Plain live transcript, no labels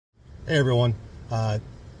Hey everyone, I've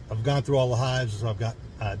gone through all the hives, so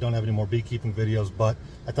don't have any more beekeeping videos, but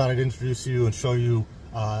I thought I'd introduce you and show you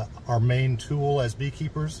our main tool as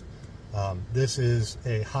beekeepers. This is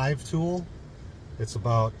a hive tool. It's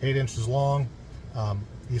about 8 inches long.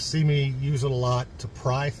 You see me use it a lot to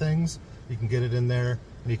pry things. You can get it in there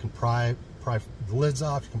and you can pry the lids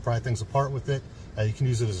off. You can pry things apart with it. You can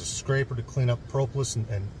use it as a scraper to clean up propolis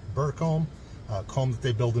and burr comb that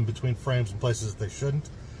they build in between frames and places that they shouldn't.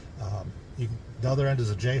 The other end is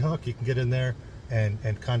a J-hook. You can get in there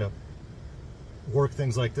and kind of work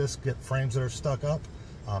things like this, get frames that are stuck up.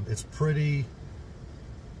 It's pretty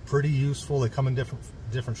useful. They come in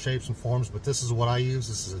different shapes and forms, but this is what I use.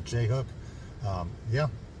 This is a J-hook. Yeah,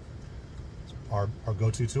 our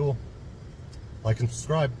go-to tool. Like and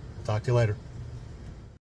subscribe. Talk to you later.